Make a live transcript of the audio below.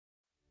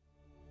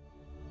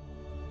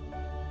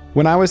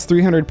When I was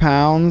 300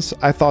 pounds,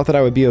 I thought that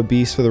I would be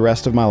obese for the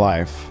rest of my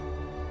life.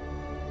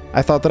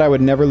 I thought that I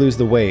would never lose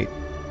the weight.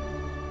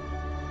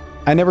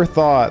 I never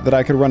thought that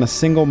I could run a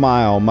single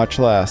mile, much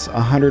less a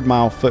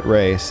 100-mile foot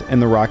race in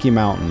the Rocky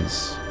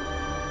Mountains.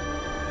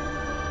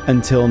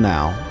 Until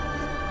now.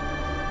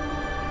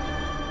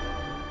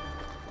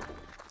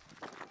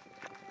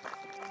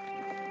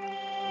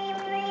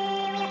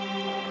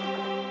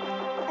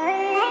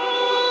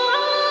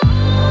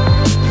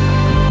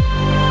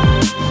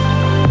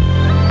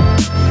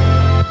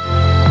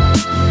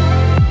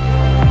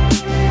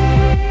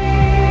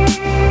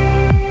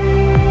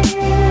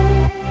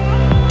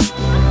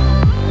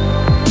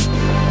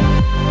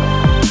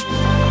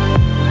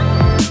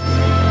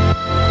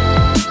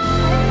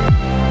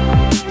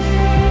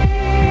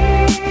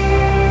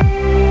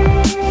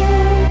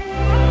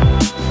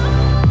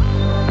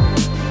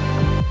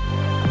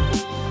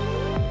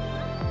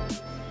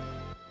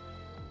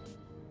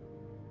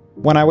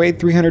 When I weighed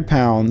 300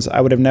 pounds,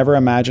 I would have never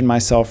imagined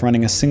myself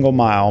running a single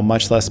mile,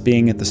 much less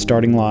being at the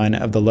starting line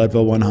of the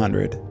Leadville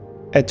 100.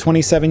 At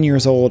 27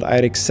 years old, I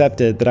had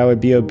accepted that I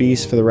would be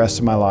obese for the rest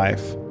of my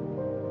life.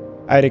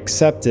 I had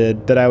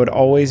accepted that I would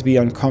always be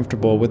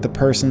uncomfortable with the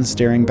person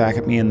staring back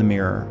at me in the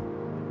mirror.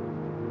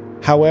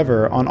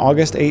 However, on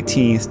August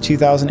 18th,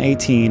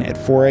 2018 at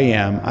 4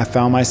 a.m., I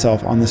found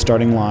myself on the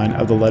starting line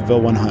of the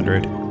Leadville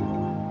 100.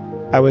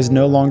 I was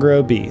no longer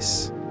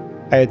obese.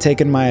 I had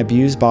taken my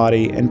abused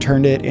body and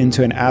turned it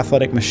into an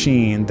athletic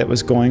machine that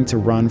was going to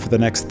run for the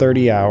next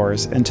 30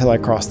 hours until I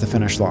crossed the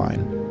finish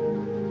line.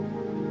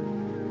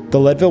 The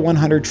Leadville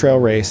 100 trail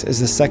race is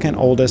the second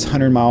oldest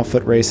 100-mile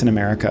foot race in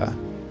America.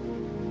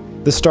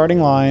 The starting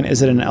line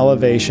is at an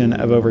elevation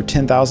of over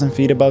 10,000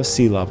 feet above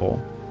sea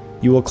level.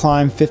 You will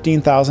climb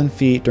 15,000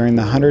 feet during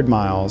the 100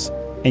 miles,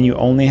 and you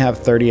only have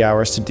 30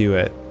 hours to do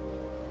it.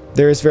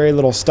 There is very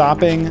little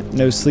stopping,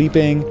 no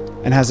sleeping,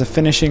 and has a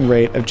finishing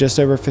rate of just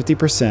over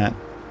 50%,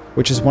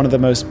 which is one of the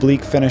most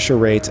bleak finisher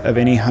rates of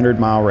any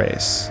 100-mile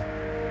race.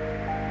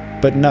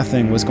 But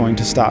nothing was going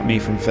to stop me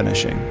from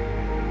finishing.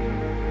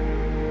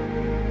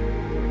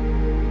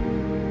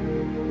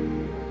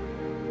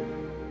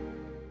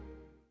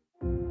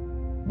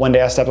 One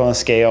day I stepped on the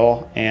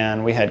scale,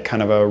 and we had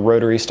kind of a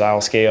rotary style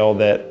scale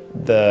that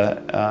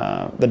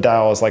the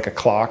dial is like a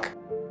clock,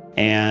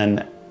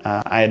 and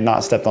I had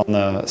not stepped on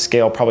the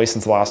scale probably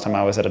since the last time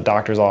I was at a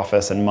doctor's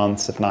office in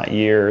months, if not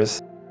years.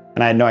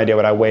 And I had no idea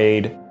what I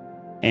weighed.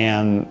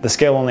 And the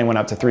scale only went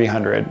up to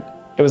 300.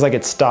 It was like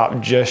it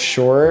stopped just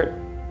short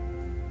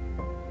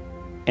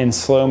in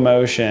slow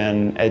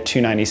motion at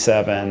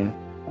 297.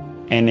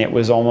 And it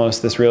was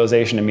almost this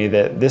realization to me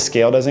that this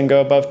scale doesn't go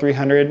above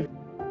 300,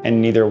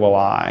 and neither will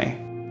I.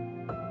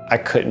 I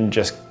couldn't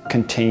just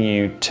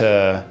continue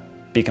to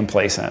be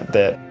complacent,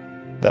 that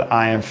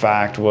I in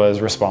fact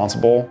was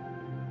responsible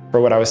for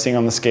what I was seeing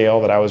on the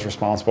scale, that I was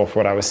responsible for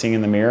what I was seeing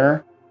in the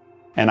mirror,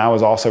 and I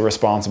was also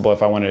responsible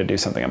if I wanted to do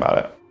something about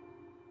it.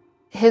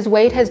 His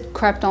weight has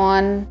crept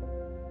on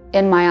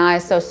in my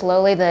eyes so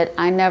slowly that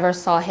I never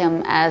saw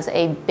him as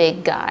a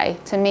big guy.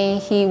 To me,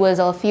 he was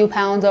a few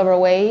pounds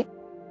overweight.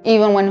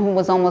 Even when he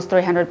was almost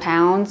 300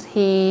 pounds,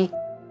 he,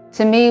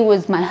 to me,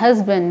 was my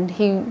husband.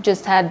 He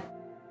just had,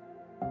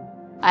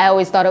 I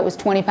always thought it was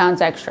 20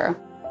 pounds extra.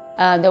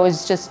 There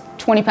was just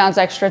 20 pounds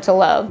extra to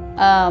love.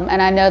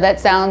 And I know that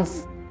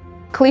sounds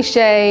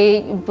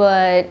cliche,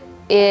 but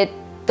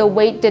the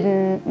weight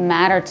didn't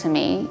matter to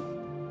me.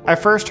 I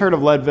first heard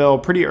of Leadville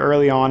pretty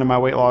early on in my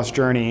weight loss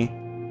journey.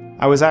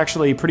 I was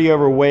actually pretty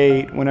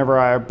overweight whenever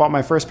I bought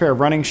my first pair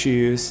of running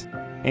shoes,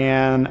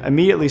 and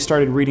immediately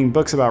started reading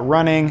books about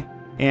running,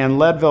 and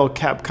Leadville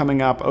kept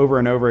coming up over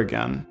and over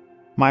again.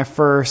 My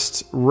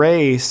first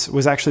race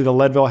was actually the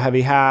Leadville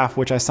Heavy Half,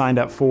 which I signed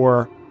up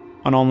for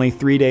on only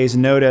 3 days'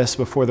 notice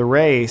before the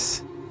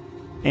race.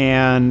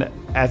 And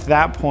at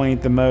that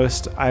point, the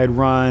most I had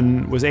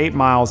run was 8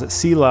 miles at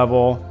sea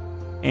level.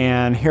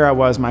 And here I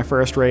was, my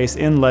first race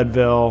in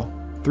Leadville,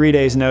 3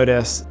 days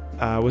notice,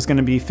 was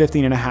gonna be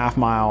 15.5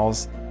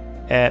 miles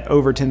at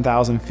over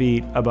 10,000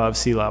 feet above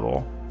sea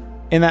level.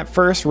 In that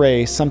first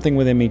race, something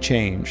within me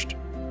changed.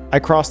 I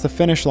crossed the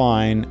finish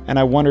line and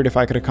I wondered if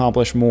I could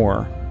accomplish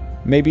more.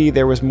 Maybe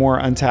there was more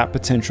untapped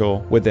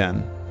potential within.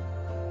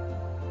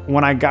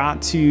 When I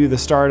got to the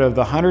start of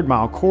the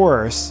 100-mile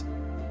course,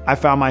 I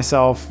found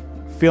myself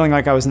feeling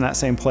like I was in that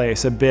same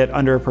place, a bit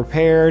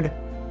underprepared.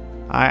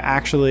 I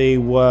actually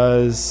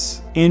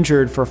was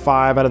injured for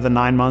 5 out of the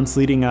 9 months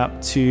leading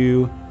up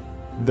to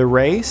the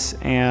race,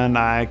 and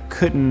I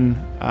couldn't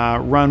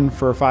run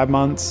for 5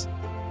 months.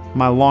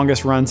 My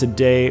longest run to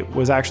date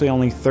was actually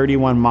only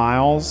 31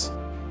 miles,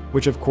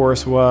 which of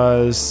course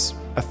was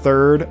a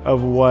third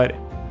of what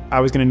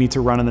I was gonna need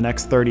to run in the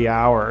next 30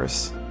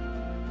 hours.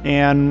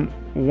 And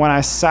when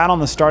I sat on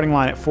the starting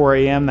line at 4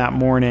 a.m. that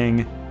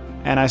morning,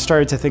 and I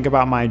started to think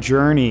about my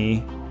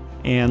journey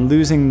and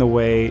losing the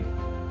weight,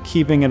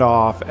 keeping it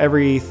off,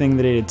 everything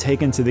that it had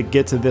taken to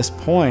get to this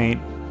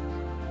point,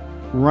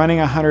 running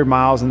 100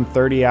 miles in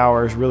 30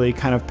 hours really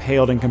kind of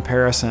paled in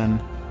comparison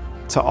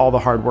to all the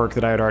hard work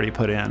that I had already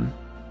put in.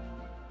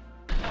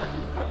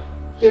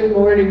 Good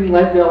morning,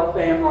 Leadville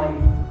family.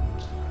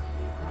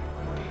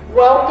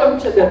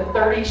 Welcome to the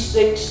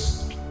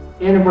 36th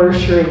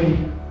anniversary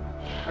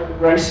of the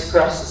Race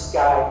Across the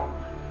Sky.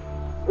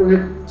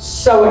 We're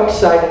so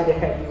excited to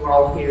have you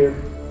all here.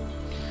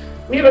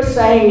 We have a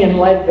saying in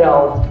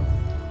Leadville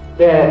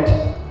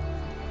that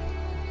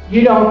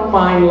you don't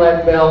find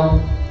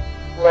Leadville,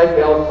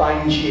 Leadville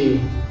finds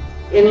you.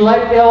 In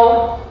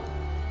Leadville,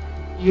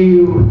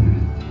 you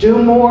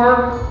do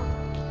more,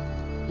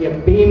 you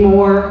be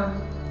more,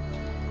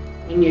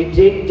 and you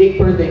dig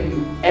deeper than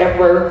you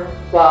ever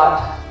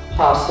thought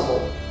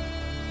possible.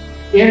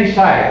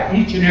 Inside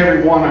each and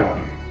every one of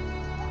you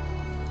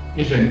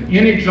is an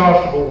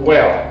inexhaustible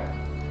well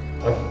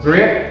of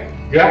grit,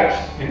 guts,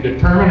 and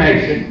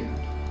determination.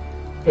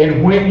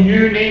 And when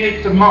you need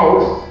it the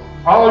most,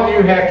 all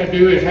you have to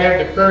do is have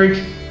the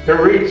courage to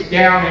reach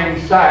down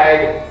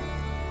inside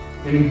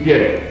and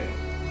get it.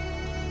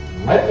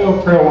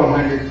 Leadville Trail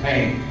 100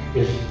 pain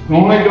is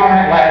only going to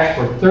last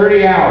for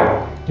 30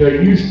 hours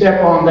till you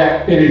step on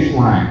that finish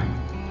line.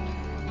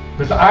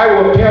 Because I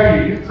will tell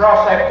you, you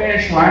cross that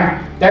finish line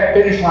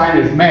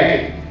is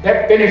magic.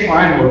 That finish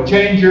line will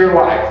change your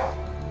life.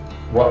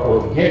 What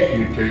will get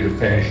you to the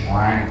finish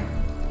line?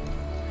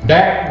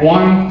 That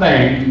one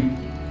thing,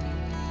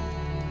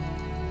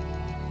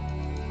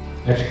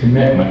 that's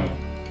commitment.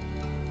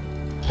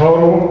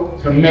 Total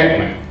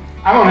commitment.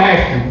 I'm going to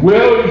ask you,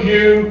 will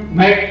you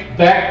make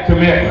that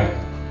commitment?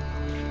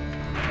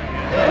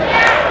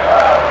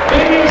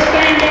 Then you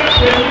stand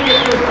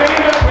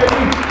up with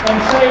me and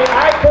say,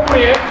 I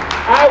commit,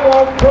 I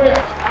won't quit. I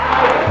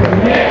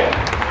commit,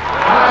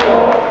 I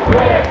won't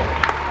quit.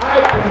 I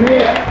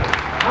commit,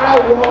 I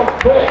won't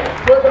quit.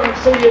 We're going to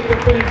see you at the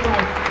finish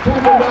line. Tell me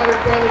about it,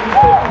 brothers and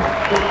sisters.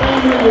 The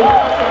family will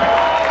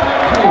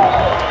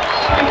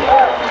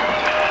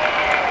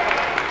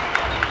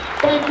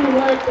thank you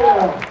right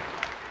there.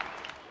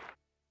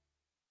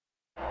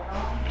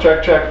 Check,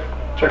 check.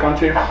 Check 1,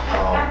 2.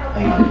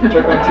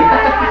 Check 1,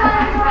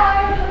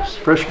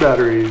 2. Fresh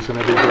batteries and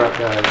a big drop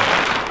bag.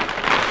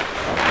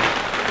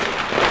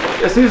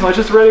 As soon as lunch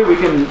is ready, we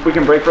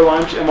can break for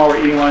lunch, and while we're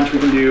eating lunch, we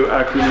can do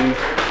cruising.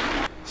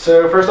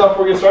 So first off,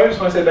 before we get started, I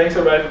just want to say thanks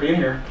everybody for being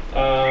here.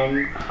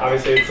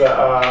 Obviously, it's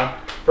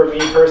for me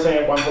personally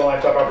a once in a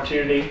lifetime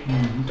opportunity.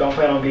 Don't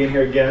plan on being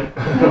here again.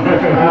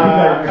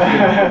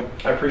 I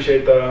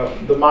appreciate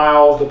the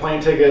miles, the plane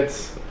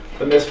tickets,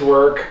 the missed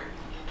work.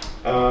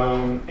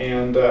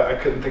 And I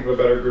couldn't think of a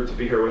better group to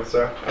be here with,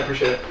 so I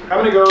appreciate it. I'm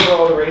going to go over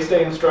all the race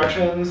day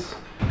instructions.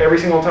 Every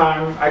single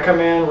time I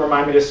come in,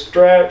 remind me to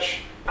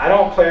stretch. I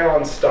don't plan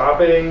on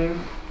stopping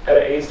at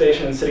an aid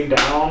station and sitting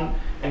down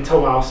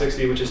until mile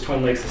 60, which is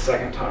Twin Lakes the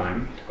second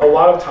time. A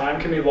lot of time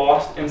can be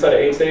lost inside of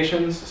aid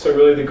stations, so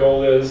really the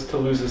goal is to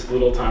lose as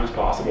little time as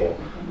possible.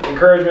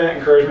 Encouragement,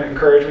 encouragement,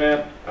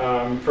 encouragement.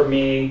 For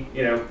me,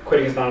 you know,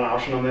 quitting is not an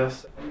option on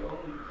this.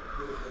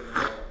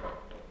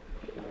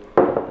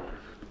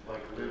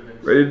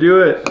 Ready to do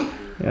it?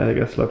 Yeah, I think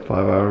I slept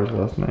 5 hours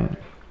last night.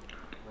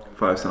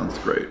 5 sounds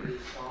great.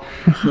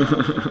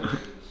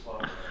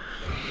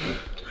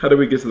 How did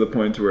we get to the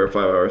point to where 5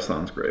 hours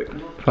sounds great?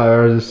 5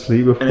 hours of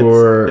sleep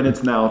before... And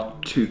it's now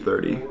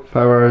 2:30. 5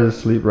 hours of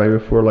sleep right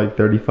before like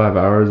 35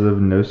 hours of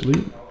no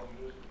sleep?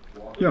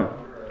 Yeah.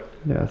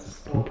 Yeah,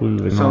 it's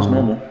completely Sounds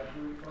normal.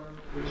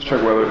 Let's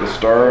check weather to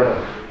start.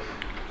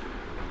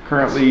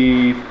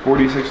 Currently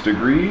 46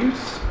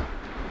 degrees.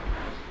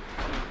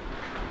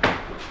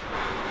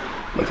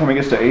 By the time it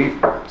gets to 8,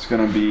 it's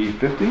going to be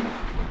 50.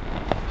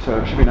 So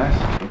it should be nice.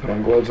 I'll put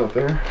on gloves up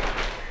there.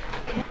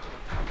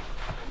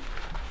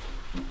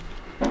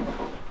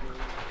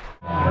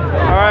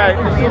 Alright.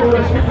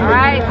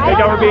 Alright. Thank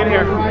y'all for being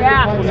here.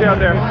 Yeah. We'll see you out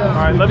there.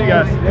 Alright, love you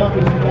guys. See you out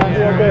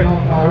there.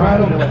 Alright.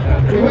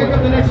 You wake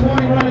up the next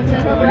morning running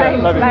 10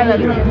 miles. Love you. Bye,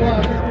 love you.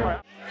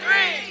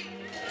 3,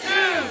 2,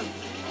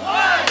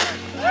 1.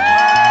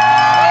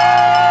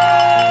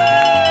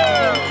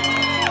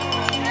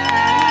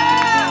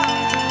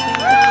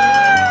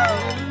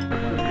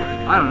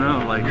 I don't know,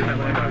 like,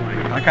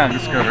 I kind of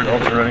discovered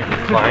ultra running for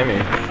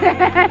climbing.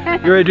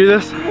 You ready to do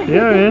this?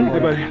 Yeah, man. Hey,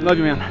 buddy. Love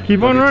you, man.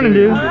 Keep on running,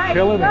 dude. You're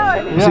killing it.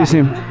 We'll see you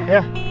soon.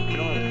 Yeah.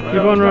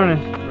 Keep on running.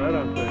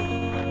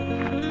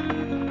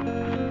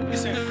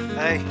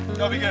 Hey,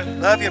 y'all be good.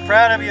 Love you,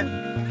 proud of you.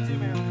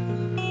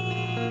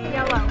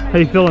 How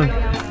you feeling?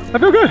 I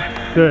feel good.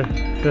 Good,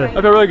 good.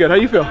 I feel really good. How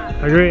do you feel?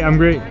 I'm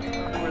great.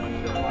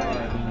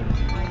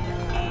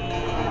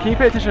 Can you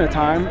pay attention to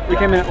time? We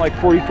came in at like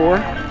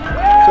 44.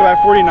 So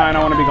at 49, I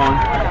want to be gone.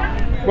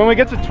 When we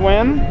get to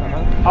Twin,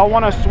 I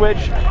want to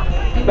switch.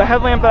 The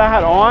headlamp that I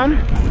had on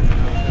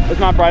is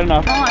not bright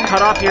enough.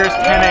 Cutoff here is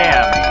 10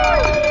 a.m.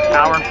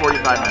 Hour and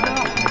 45 minutes.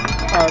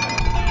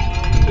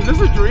 Is this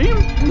a dream?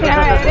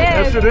 Yeah, it is.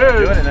 Yes, it is.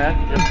 Doing it, man.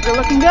 You're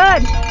looking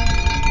good.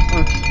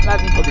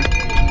 Love you. Okay.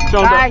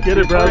 John, Bye. get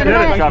it, bro. Get it.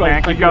 Good job,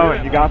 man. Keep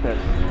going. You got this.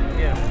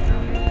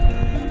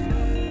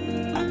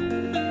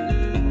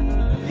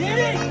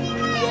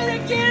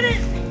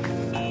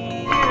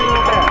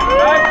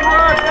 Nice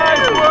work,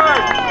 nice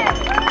work.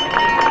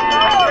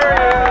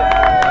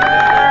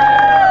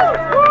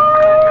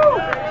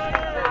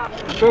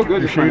 feel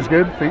good. Your shoes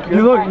good? Feet good?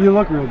 You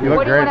look real good. You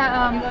look great.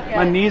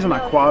 My knees and my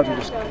quads are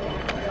just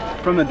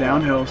from the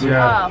downhill. So.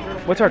 Yeah.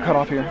 What's our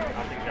cutoff here?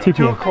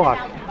 2 o'clock.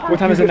 What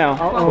time is it now?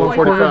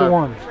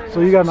 12:45. So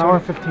you got an hour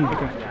and 15.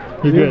 Okay.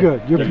 You're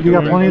good. You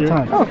got plenty of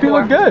time. Oh, you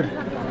look good.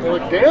 You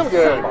look damn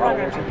good.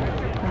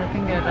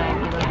 Looking good, babe.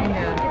 You're looking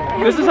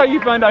good. This is how you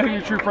find out who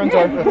your true friends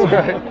are. That's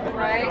right.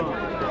 Right?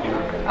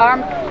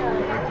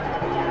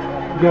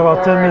 You got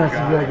about 10 minutes. You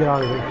gotta get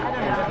out of here.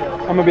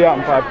 I'm gonna be out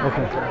in 5.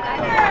 Okay.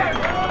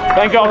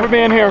 Thank y'all for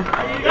being here.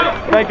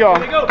 Thank y'all.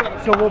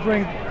 So we'll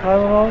bring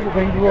Tylenol, we'll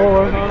bring the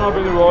roller. No, I'll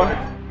bring the roller.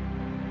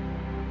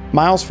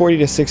 Miles 40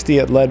 to 60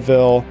 at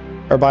Leadville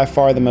are by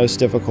far the most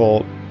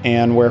difficult,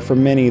 and where for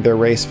many their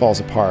race falls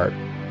apart.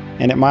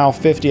 And at mile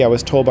 50, I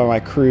was told by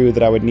my crew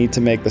that I would need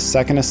to make the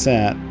second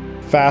ascent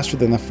faster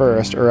than the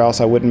first, or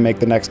else I wouldn't make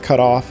the next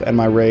cutoff and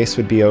my race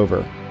would be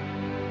over.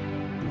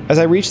 As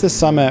I reached the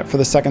summit for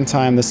the second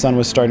time, the sun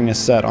was starting to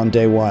set on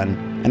day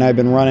 1, and I had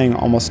been running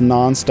almost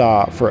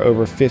non-stop for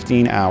over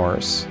 15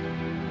 hours.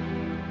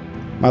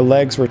 My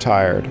legs were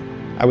tired.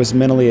 I was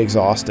mentally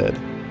exhausted,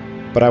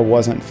 but I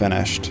wasn't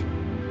finished.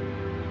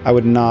 I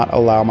would not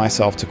allow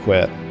myself to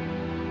quit.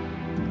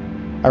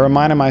 I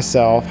reminded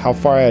myself how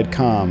far I had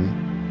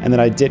come and that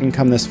I didn't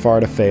come this far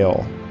to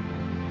fail.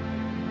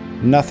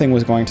 Nothing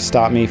was going to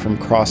stop me from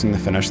crossing the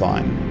finish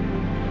line.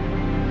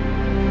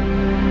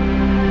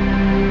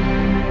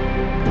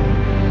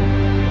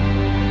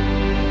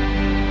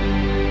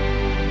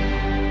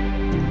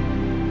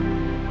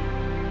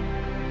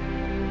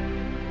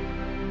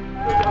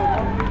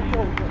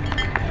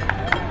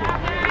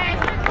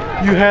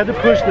 You had to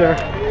push there,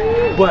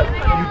 but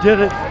you did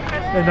it,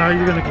 and now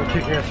you're gonna go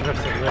kick ass the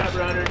rest of the race.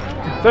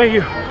 Thank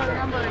you.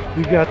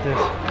 You got this.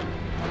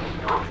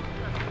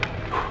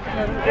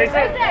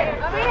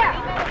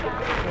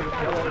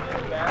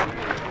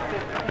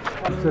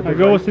 Our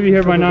goal was to be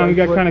here by now. We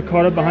got kind of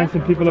caught up behind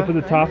some people up at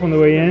the top on the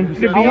way in.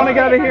 I want to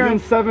get out of here in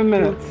 7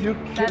 minutes.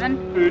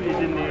 7? Food is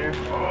in the air.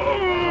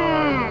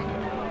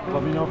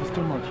 Let me know if it's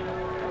too much.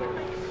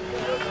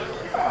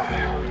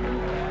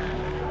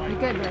 You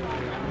good, babe?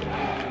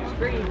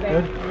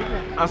 Good?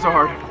 Not so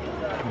hard.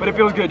 But it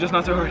feels good, just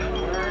not so hard.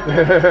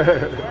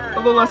 A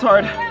little less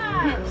hard.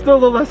 Still a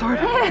little less hard.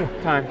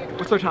 Time.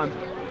 What's our time?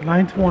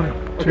 9:20.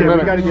 Okay,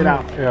 we gotta get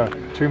out. Yeah,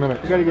 2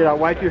 minutes. We gotta get out.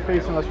 Wipe your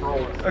face and let's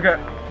roll. Okay.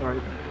 All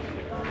right.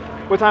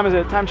 What time is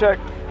it? Time check.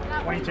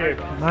 22.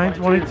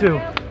 9:22.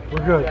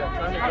 We're good.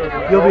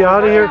 You'll be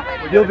out of here.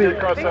 You'll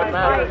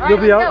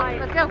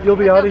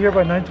be out of here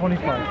by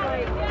 9:25.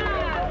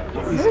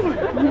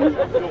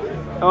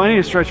 Oh, I need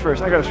to stretch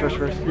first. I gotta stretch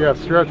first. Yeah,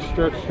 stretch. You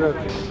doing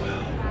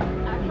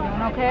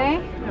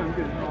okay?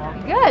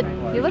 Good.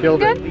 You looking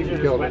good?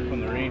 Killed it.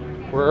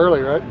 We're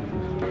early, right?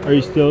 Are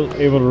you still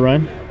able to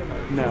run?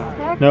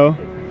 No. No?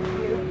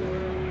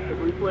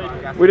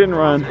 We didn't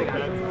run.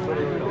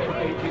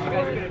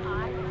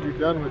 You're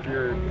done with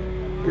your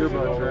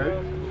earbuds, right?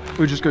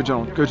 We just go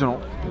gentle. Go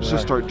gentle. Let's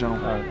just start gentle.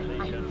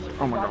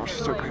 Oh my gosh,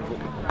 it's so painful.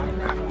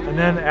 And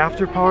then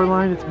after power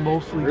line, it's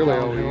mostly Really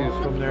all we downhill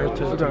use. from there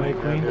to make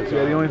clean.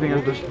 Yeah, the only thing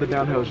is the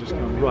downhill is just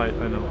killing me. Right,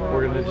 I know.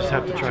 We're gonna just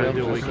have to try to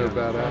do what we so can.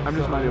 badass. I'm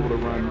just not able to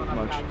run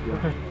much.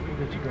 Okay,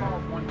 we'll get you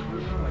going.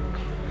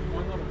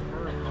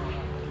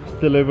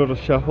 Still able to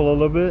shuffle a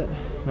little bit?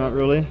 Not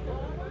really?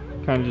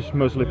 Kind of just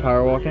mostly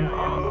power walking?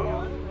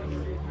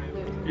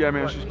 Yeah,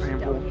 man, it's just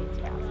painful.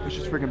 It's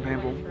just freaking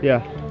painful.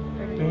 Yeah.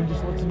 Pain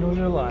just lets you know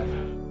you're alive.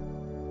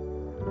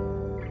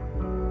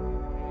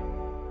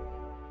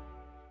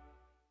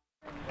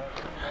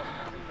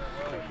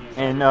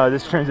 And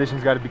this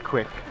transition's got to be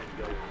quick.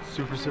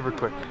 Super, super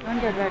quick. Doing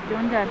good, babe.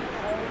 Doing good.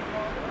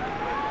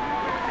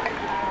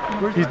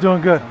 He's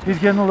doing good. He's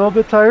getting a little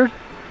bit tired,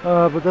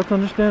 but that's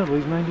understandable.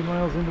 He's 90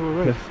 miles into a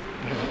race.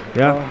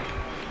 Yeah.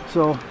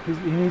 So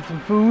he needs some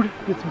food,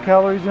 get some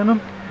calories in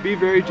him. Be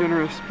very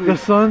generous, please.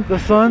 The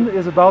sun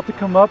is about to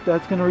come up.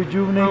 That's going to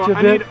rejuvenate you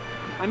a bit.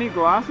 I need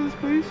glasses,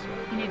 please.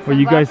 Well,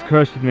 you guys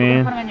crushed it,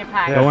 man. Put them in your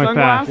pack. That went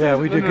fast. Yeah,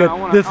 we did good.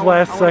 This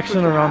last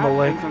section around the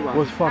lake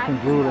was fucking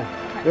brutal.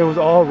 It was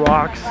all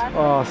rocks,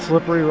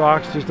 slippery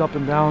rocks just up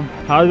and down.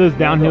 How are those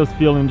downhills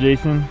feeling,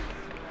 Jason?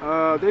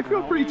 They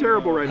feel pretty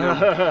terrible right now.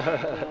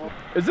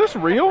 Is this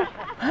real?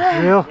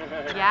 Real.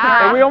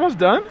 Yeah. Are we almost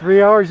done?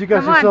 3 hours, you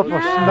got Come on. yourself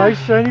a nice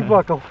shiny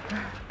buckle.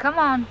 Come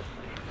on.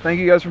 Thank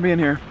you guys for being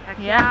here.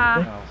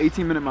 Yeah.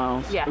 18-minute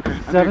miles. Yeah. Okay. I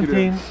think I can do it.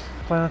 17,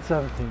 plan on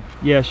 17.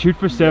 Yeah, shoot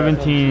for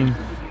 17.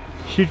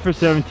 Shoot for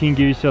 17,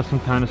 give yourself some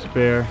time to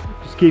spare.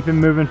 Just keep it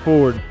moving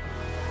forward.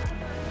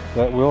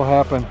 That will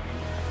happen.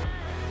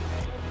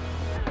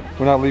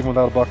 We're not leaving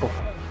without a buckle.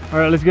 All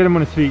right, let's get him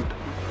on his feet.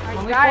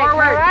 Forward. All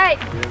right.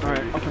 All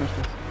right, I'll finish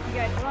this. You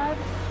guys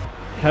gloves?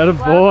 Had a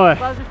boy.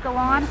 Gloves are still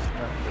on?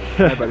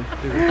 Bye, buddy.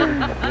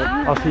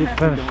 I'll see you at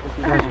the finish.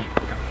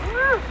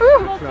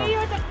 We'll see you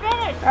at the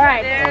finish. All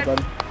right.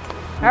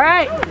 All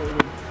right.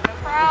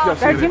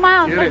 13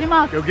 miles. 13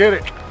 miles. Go get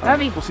it.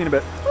 Love you. We'll see you in a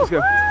bit. Let's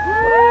go.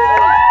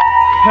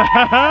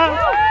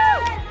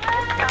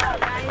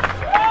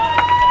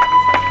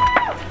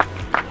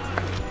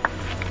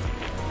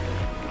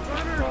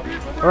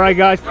 All right,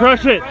 guys,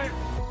 crush it.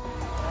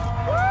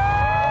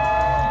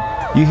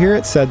 You hear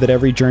it said that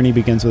every journey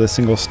begins with a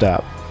single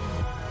step.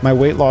 My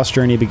weight loss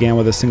journey began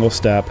with a single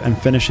step,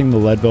 and finishing the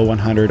Leadville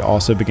 100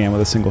 also began with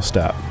a single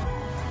step.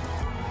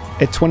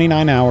 At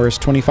 29 hours,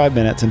 25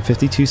 minutes, and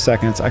 52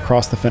 seconds, I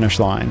crossed the finish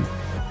line.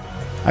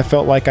 I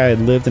felt like I had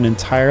lived an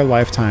entire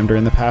lifetime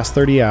during the past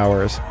 30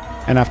 hours,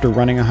 and after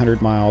running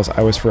 100 miles,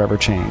 I was forever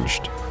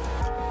changed.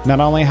 Not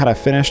only had I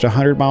finished a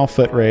 100-mile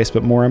foot race,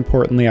 but more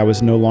importantly, I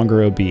was no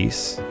longer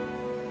obese.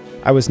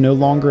 I was no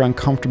longer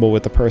uncomfortable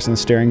with the person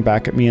staring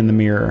back at me in the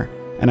mirror,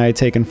 and I had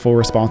taken full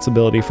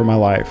responsibility for my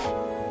life.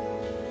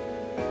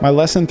 My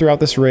lesson throughout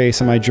this race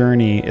and my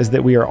journey is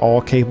that we are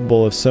all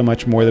capable of so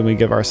much more than we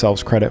give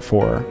ourselves credit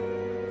for.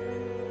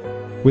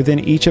 Within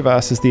each of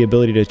us is the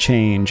ability to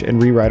change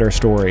and rewrite our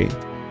story.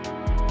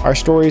 Our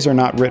stories are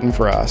not written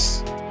for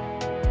us.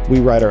 We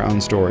write our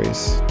own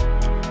stories.